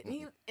watched it.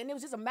 And it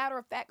was just a matter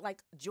of fact,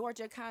 like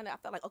Georgia I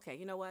felt like, okay,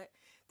 you know what?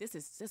 This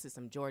is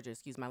some Georgia,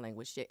 excuse my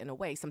language, shit in a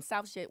way. Some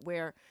South shit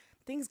where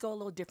things go a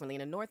little differently. In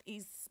the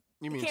Northeast.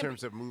 You mean in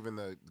terms of moving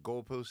the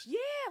goalposts? Yeah,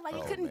 like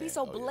it couldn't be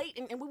so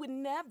blatant. And we would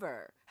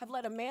never have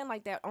let a man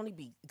like that only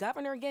be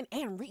governor again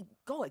and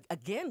go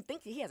again,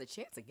 think he has a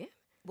chance again.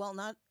 Well,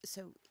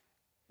 so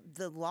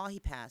the law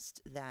he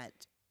passed that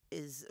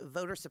is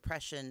voter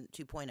suppression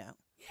 2.0.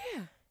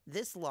 Yeah.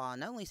 This law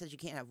not only says you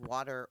can't have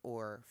water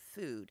or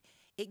food,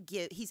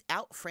 he's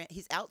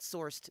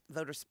outsourced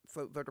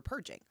voter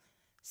purging.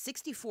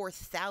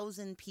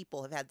 64,000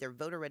 people have had their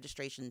voter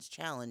registrations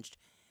challenged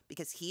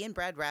because he and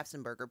Brad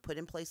Raffensperger put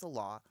in place a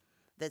law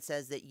that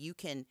says that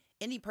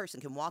any person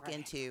can walk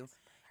into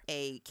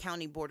a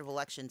county board of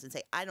elections and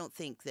say, I don't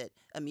think that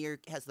Amir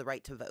has the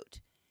right to vote.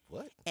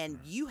 What? And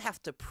you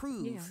have to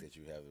prove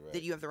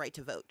that you have the right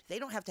to vote. They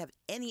don't have to have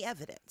any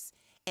evidence.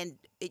 And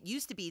it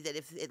used to be that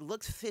if it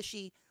looks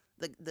fishy,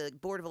 the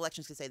Board of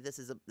Elections could say, this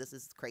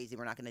is crazy,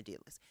 we're not going to do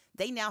this.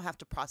 They now have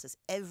to process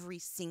every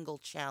single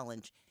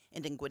challenge.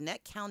 And in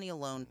Gwinnett County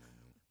alone,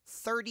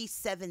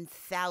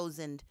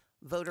 37,000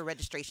 voter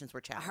registrations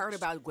were challenged. I heard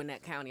about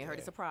Gwinnett County. I heard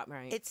it's a problem,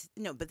 right?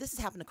 But this has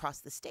happened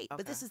across the state. Okay.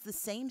 But this is the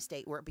same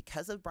state where,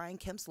 because of Brian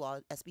Kemp's law,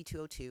 SB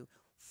 202,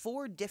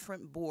 4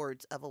 different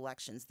boards of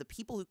elections, the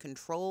people who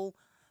control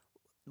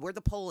where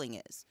the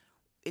polling is,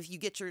 if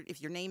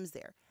your name's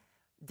there,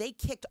 they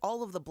kicked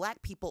all of the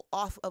black people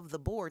off of the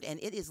board, and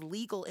it is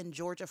legal in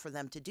Georgia for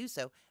them to do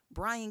so.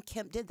 Brian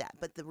Kemp did that.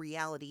 But the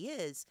reality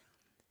is,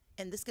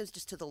 and this goes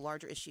just to the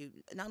larger issue,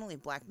 not only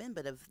of black men,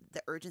 but of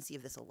the urgency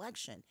of this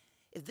election.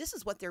 If this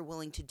is what they're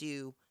willing to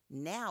do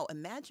now,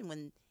 imagine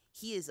when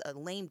he is a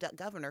lame duck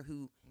governor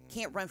who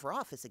can't run for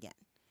office again.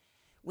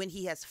 When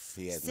he has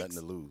nothing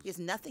to lose. He has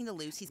nothing to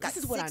lose. He's got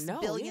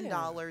 $6 billion.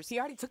 He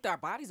already took our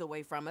bodies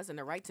away from us and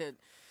the right to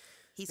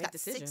He's got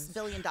 $6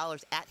 billion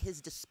at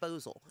his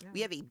disposal. Yeah.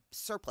 We have a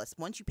surplus.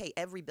 Once you pay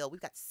every bill,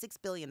 we've got $6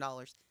 billion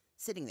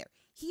sitting there.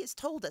 He has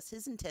told us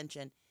his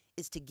intention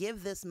is to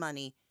give this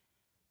money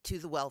to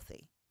the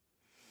wealthy.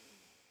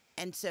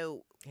 And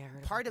so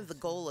part of the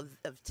goal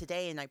of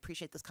today, and I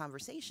appreciate this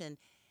conversation,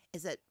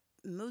 is that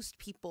most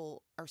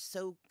people are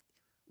so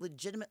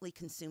legitimately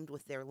consumed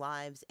with their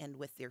lives and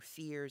with their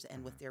fears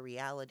and with their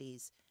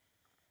realities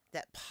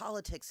that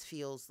politics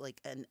feels like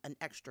an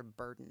extra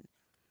burden.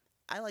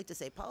 I like to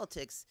say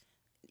politics,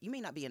 you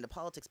may not be into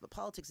politics, but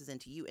politics is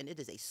into you, and it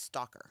is a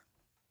stalker.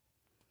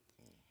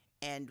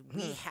 And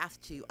we have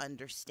to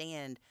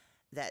understand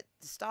that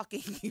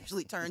stalking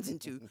usually turns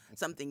into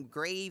something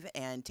grave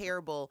and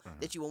terrible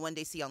that you will one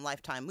day see on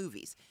Lifetime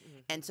movies.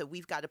 And so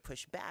we've got to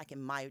push back.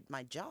 And my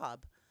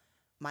job,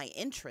 my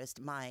interest,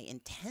 my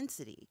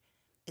intensity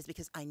is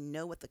because I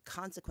know what the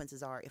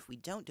consequences are if we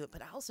don't do it,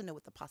 but I also know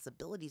what the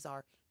possibilities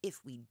are if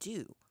we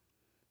do.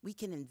 We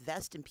can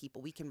invest in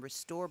people. We can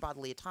restore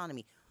bodily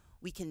autonomy.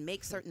 We can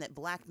make certain that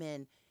black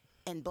men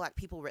and black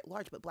people writ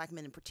large, but black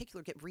men in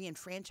particular, get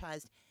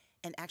re-enfranchised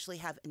and actually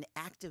have an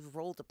active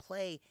role to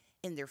play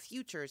in their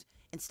futures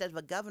instead of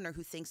a governor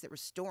who thinks that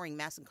restoring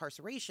mass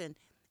incarceration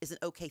is an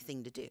okay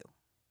thing to do.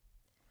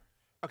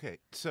 Okay,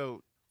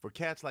 so for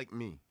cats like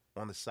me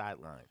on the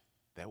sideline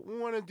that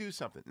want to do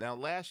something. Now,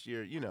 last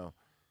year,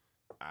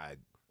 I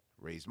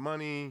raised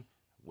money,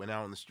 went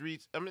out on the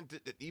streets. I mean,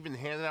 even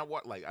handing out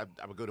what? Like, I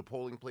would go to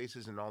polling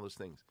places and all those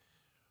things.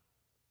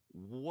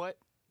 What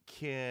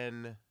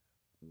can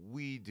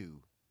we do?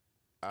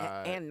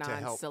 And to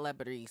help?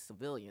 non-celebrity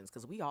civilians,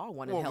 because we all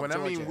want to Well, help when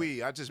Georgia. I mean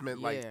we, I just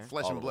meant like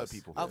flesh All and of blood us.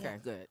 people. Okay,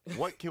 good.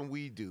 What can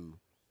we do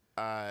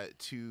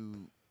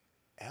to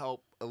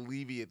help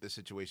alleviate the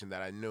situation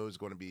that I know is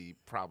going to be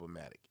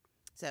problematic?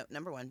 So,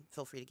 number one,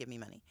 feel free to give me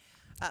money.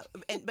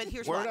 But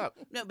here's Word why. up.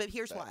 No, but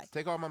here's why.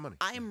 Take all my money.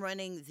 I am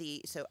running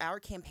so our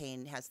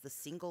campaign has the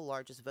single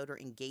largest voter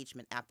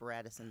engagement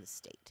apparatus in the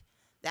state.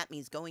 That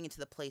means going into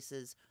the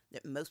places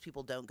that most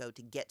people don't go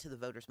to get to the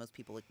voters most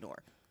people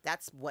ignore.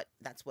 That's what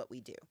we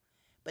do.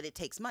 But it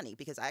takes money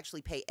because I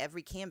actually pay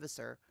every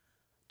canvasser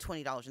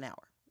 $20 an hour.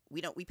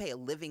 We pay a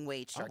living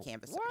wage to our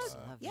canvassers. what?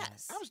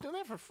 Yes. I was doing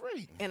that for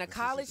free. In a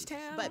college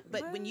town?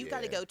 But when you've got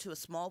to Yeah. go to a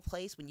small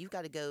place, when you've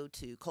got to go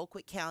to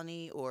Colquitt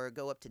County or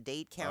go up to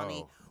Dade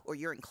County, or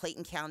you're in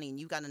Clayton County and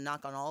you've got to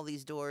knock on all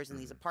these doors in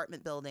these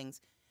apartment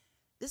buildings,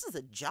 this is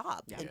a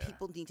job, and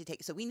people need to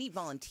take. So we need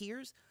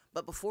volunteers.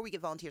 But before we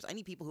get volunteers, I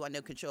need people who I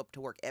know can show up to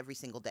work every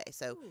single day.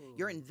 So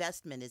your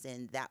investment is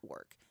in that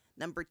work.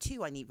 Number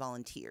two, I need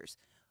volunteers.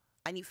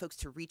 I need folks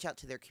to reach out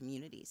to their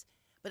communities.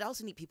 But I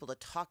also need people to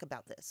talk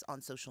about this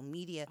on social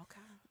media.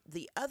 Okay.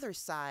 The other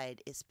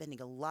side is spending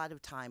a lot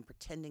of time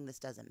pretending this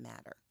doesn't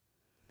matter.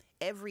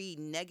 Every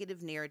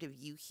negative narrative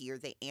you hear,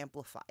 they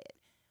amplify it.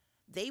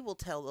 They will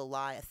tell a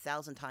lie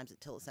 1,000 times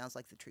until it sounds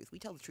like the truth. We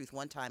tell the truth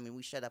one time and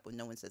we shut up when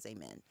no one says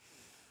amen.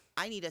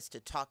 I need us to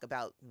talk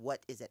about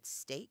what is at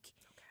stake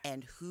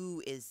and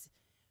who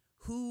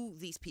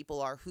these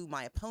people are, who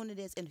my opponent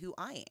is, and who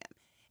I am.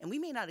 And we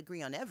may not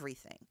agree on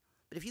everything,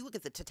 but if you look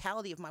at the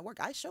totality of my work,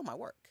 I show my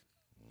work.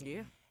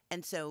 Yeah.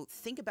 And so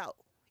think about,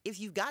 if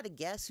you've got to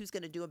guess who's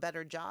going to do a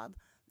better job,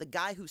 the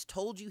guy who's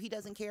told you he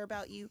doesn't care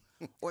about you,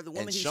 or the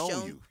woman and who's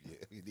shown you.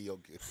 Yeah,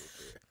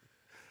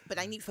 But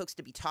I need folks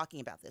to be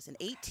talking about this. In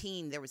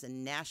 2018, there was a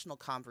national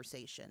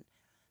conversation.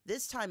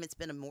 This time it's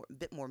been a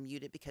bit more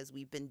muted because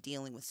we've been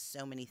dealing with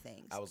so many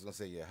things. I was going to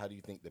say, how do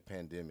you think the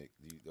pandemic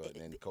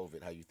and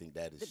COVID, how you think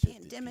that has The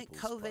shifted pandemic,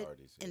 people's COVID,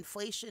 priorities? Yeah.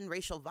 inflation,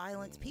 racial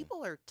violence,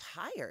 people are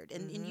tired.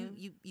 And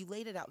you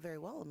laid it out very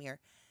well, Amir.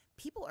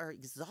 People are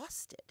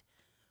exhausted.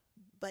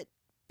 But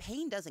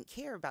pain doesn't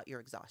care about your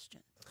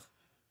exhaustion.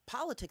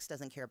 Politics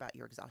doesn't care about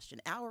your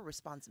exhaustion. Our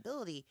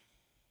responsibility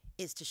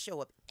is to show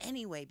up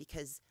anyway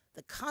because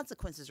the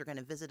consequences are going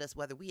to visit us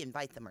whether we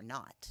invite them or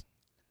not.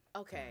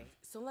 Okay,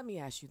 so let me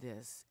ask you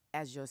this.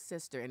 As your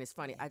sister, and it's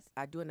funny,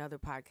 I do another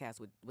podcast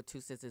with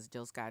two sisters,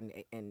 Jill Scott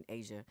and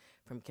Asia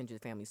from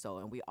Kindred Family Soul,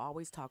 and we're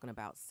always talking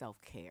about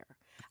self-care.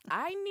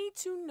 I need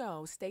to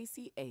know,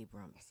 Stacey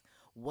Abrams,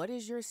 what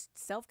is your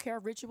self-care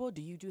ritual?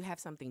 Do you have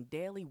something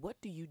daily? What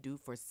do you do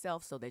for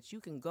self so that you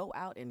can go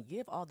out and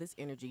give all this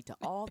energy to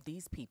all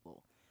these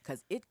people?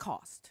 Because it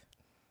costs.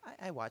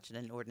 I watch an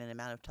inordinate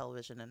amount of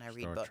television and I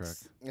read Star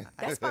books.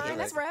 That's fine.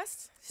 That's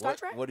rest. Star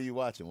Trek. What are you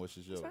watching? What's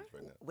your show right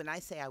now? When I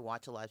say I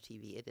watch a lot of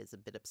TV, it is a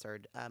bit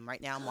absurd.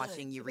 Right now I'm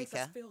watching It makes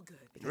us Eureka. feel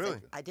good. Because Really?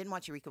 I didn't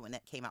watch Eureka when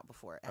it came out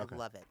before. I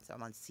love it. So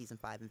I'm on season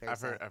 5 and very I've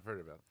sad. heard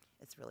about it.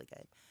 It's really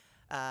good.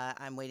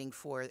 I'm waiting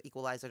for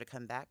Equalizer to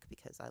come back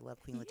because I love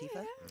Queen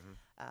Latifah.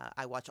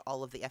 I watch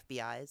all of the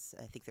FBI's.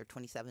 I think there are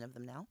 27 of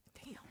them now.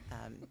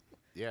 Damn.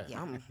 Yeah.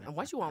 Yeah. And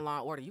once you on Law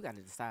and Order, you got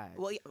to decide.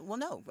 Well,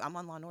 no, I'm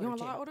on Law and Order. You on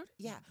too. Law and Order?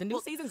 Yeah. The new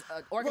season's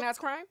organized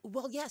crime?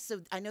 Well, yes. So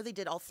I know they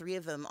did all 3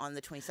 of them on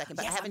the 22nd,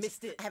 but Yes, I I haven't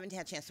missed it. I haven't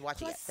had a chance to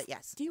watch it yet. But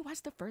yes, Do you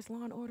watch the first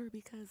Law and Order?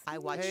 Because I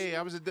watched. Hey,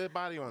 I was a dead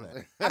body on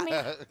that. I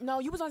mean, no,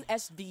 you was on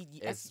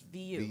SVU.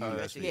 SVU. Oh,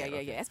 SVU, Yeah.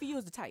 okay. SVU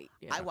is the tight.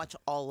 Yeah. I watch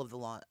all of the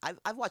Law.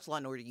 I've watched Law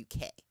and Order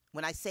UK.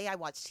 When I say I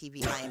watch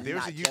TV, I am There's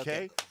not a UK?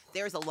 joking.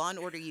 There's a Law and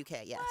Order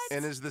UK. Yes.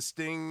 And does the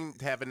Sting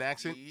have an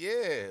accent? Yeah.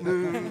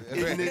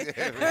 Isn't it?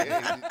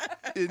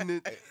 Isn't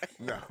it?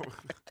 No.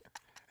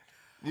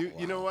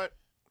 You know what?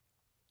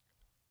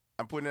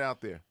 I'm putting it out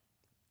there.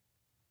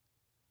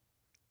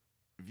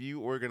 If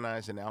you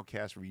organize an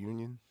Outcast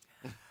reunion,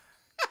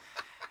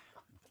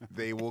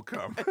 they will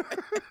come.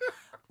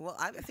 Well,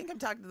 I think I'm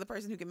talking to the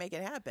person who can make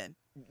it happen.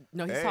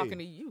 No, he's Hey. talking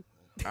to you.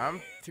 I'm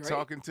Right.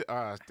 talking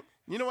to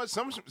You know what?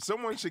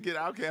 Someone should get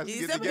Outkast to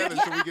You get some- together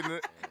so we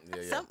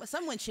can.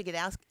 Someone should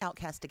get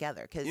Outcast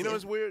together because You know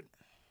what's weird?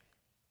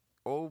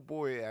 Old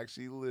boy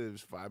actually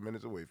lives 5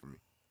 minutes away from me.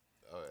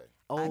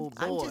 Oh boy.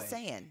 I'm just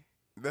saying.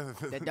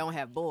 That don't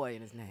have boy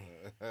in his name.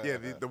 Yeah,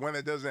 the one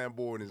that doesn't have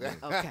boy in his name.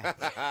 Okay.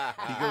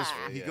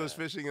 He goes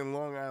fishing in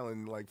Long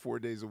Island like 4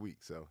 days a week.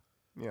 So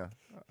yeah,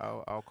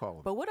 I'll call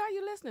him. But what are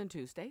you listening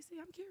to, Stacey?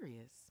 I'm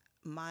curious.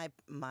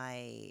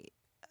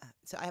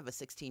 So I have a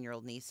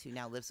 16-year-old niece who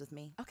now lives with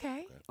me.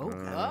 Okay.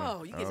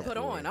 Oh, you get put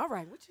on. All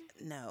right. What you?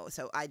 No,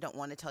 so I don't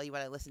want to tell you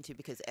what I listen to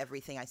because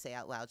everything I say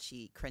out loud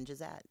she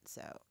cringes at.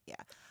 So yeah,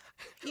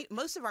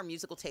 most of our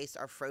musical tastes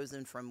are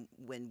frozen from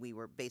when we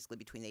were basically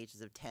between the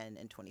ages of 10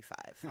 and 25.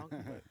 Okay.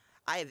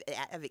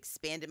 I've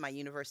expanded my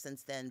universe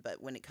since then,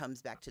 but when it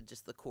comes back to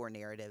just the core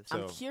narrative,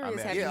 I'm curious.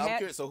 I'm Have you I'm had?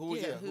 curious. So who are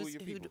your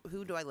people?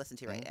 who do I listen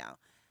to right now?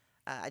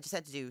 I just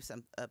had to do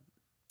some.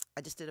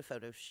 I just did a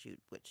photo shoot,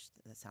 which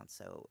that sounds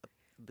so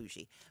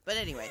bougie. But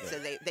anyway, so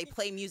they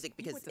play music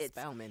because went to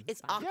Spelman.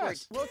 it's awkward.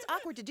 Yes. Well, it's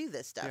awkward to do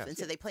this stuff, Yes. and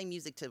so they play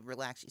music to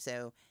relax you.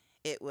 So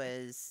it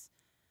was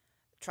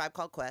Tribe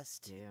Called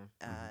Quest.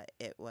 Yeah.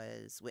 It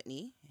was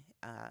Whitney.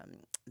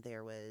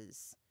 There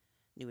was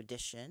New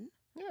Edition,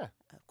 Yeah.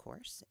 of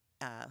course.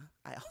 I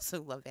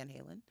also love Van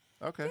Halen.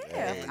 Okay.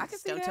 Yeah, And I can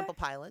see Stone that. Temple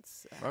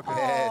Pilots. Okay.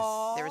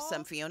 Aw. There was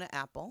some Fiona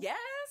Apple. Yes.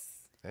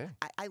 Hey.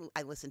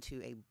 I listened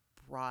to a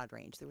broad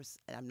range. There was,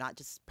 and I'm not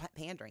just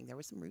pandering. There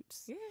was some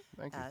roots. Yeah.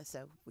 Thank you.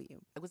 So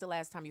It was the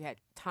last time you had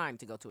time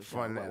to go to a show.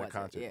 Fun What at a was it?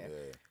 concert. Yeah.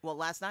 well,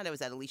 last night I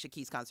was at Alicia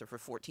Keys' concert for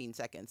 14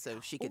 seconds,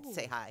 so she could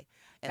say Ooh. hi.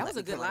 And That let was a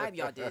me good come over. live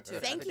y'all did too.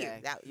 the Thank other you. day.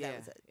 That yeah.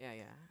 was it.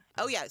 Yeah.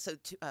 Oh yeah. So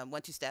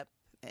 1-2 Step,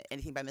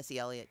 anything by Missy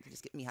Elliott,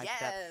 just get me hyped up.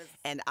 Yes.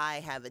 And I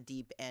have a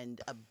deep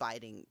and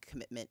abiding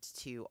commitment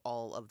to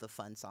all of the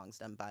fun songs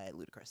done by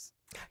Ludacris.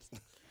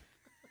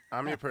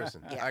 I'm your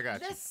person. Yeah. I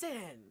got you.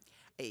 Listen.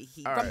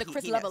 He, All From right. the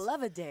Chris he Lover knows.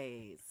 Lover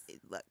days.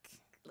 Look,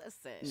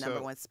 Listen. number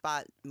So- one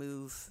spot,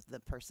 move the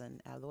person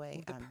out of the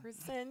way. The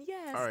person,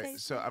 yes. All right, Stacey.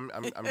 so I'm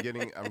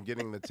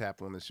getting the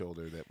tap on the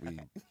shoulder that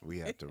we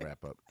have to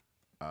wrap up.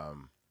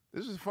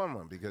 This is a fun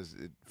one because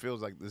it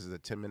feels like this is a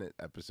 10-minute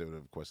episode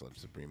of Questlove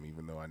Supreme,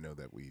 even though I know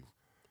that we've.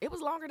 It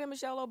was longer than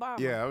Michelle Obama.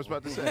 Yeah, I was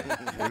about to say it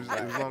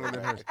was longer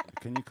than hers.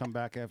 Can you come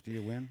back after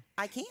you win?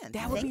 I can.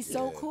 That would be Thank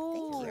so you.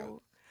 cool. Thank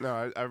you.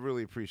 No, I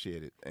really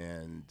appreciate it,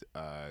 and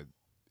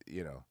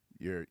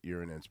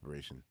you're an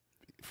inspiration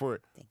for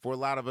a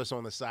lot of us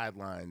on the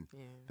sideline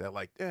Yeah. that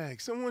like, hey,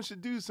 someone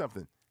should do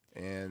something.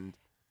 And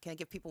Can I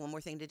give people one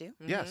more thing to do?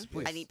 yes,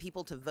 please. I need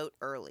people to vote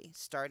early,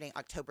 starting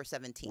October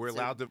 17th. We're So-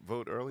 allowed to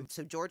vote early.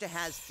 So Georgia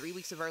has 3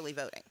 weeks of early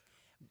voting.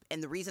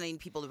 And the reason I need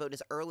people to vote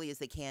as early as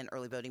they can,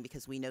 early voting,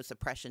 because we know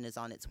suppression is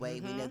on its way.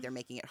 We know they're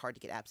making it hard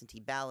to get absentee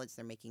ballots.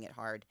 They're making it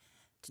hard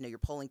to know your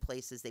polling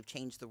places. They've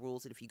changed the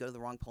rules that if you go to the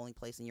wrong polling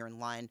place and you're in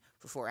line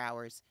for 4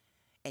 hours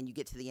and you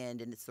get to the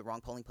end and it's the wrong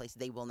polling place,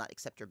 they will not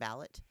accept your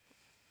ballot.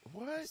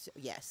 What? So,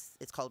 yes,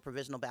 it's called a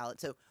provisional ballot.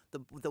 So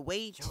the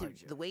way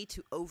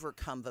to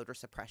overcome voter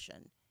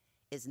suppression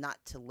is not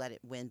to let it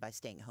win by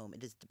staying home.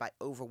 It is by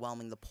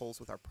overwhelming the polls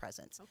with our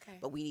presence. Okay.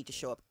 But we need to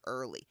show up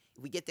early.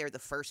 If we get there the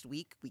first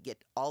week, we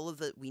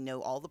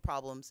know all the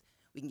problems.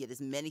 We can get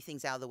as many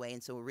things out of the way.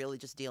 And so we're really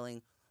just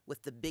dealing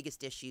with the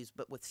biggest issues,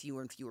 but with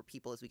fewer and fewer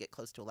people as we get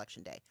close to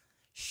Election Day.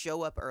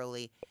 Show up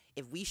early.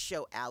 If we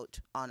show out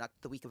on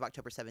the week of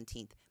October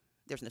 17th,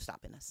 there's no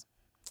stopping us.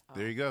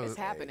 There you go. It's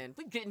happening.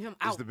 We're getting him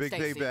out. It's the big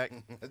Stacey.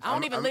 payback. I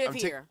don't even live I'm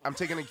here. I'm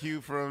taking a cue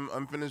from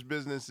Unfinished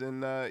Business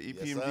and EPMD.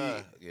 Yes,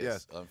 sir.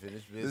 Yes.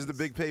 Unfinished business. This is the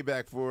big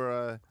payback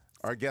for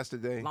our guest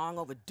today, Long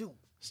overdue.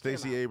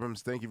 Stacey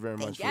Abrams. Thank you very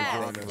much for Yes.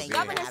 joining us. Thank you.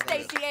 Governor for having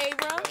me. Stacey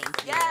Abrams.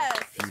 Thank you.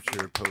 Yes.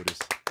 Future POTUS,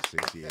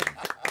 Stacey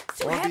Abrams.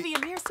 Too On heavy.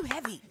 Amir's too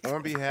heavy.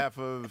 On behalf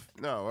of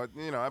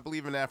I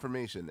believe in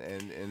affirmation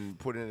and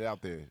putting it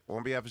out there.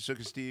 On behalf of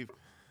Sugar Steve,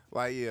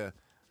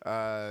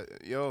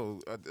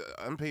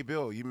 unpaid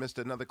bill. You missed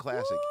another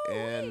classic. Woo-wee.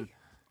 And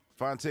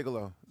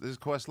Fontigolo. This is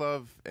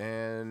Questlove,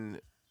 and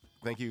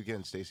thank you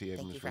again, Stacey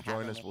Abrams, you for for having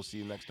joining us. me. We'll see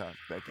you next time.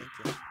 Thank you.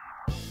 Thank you.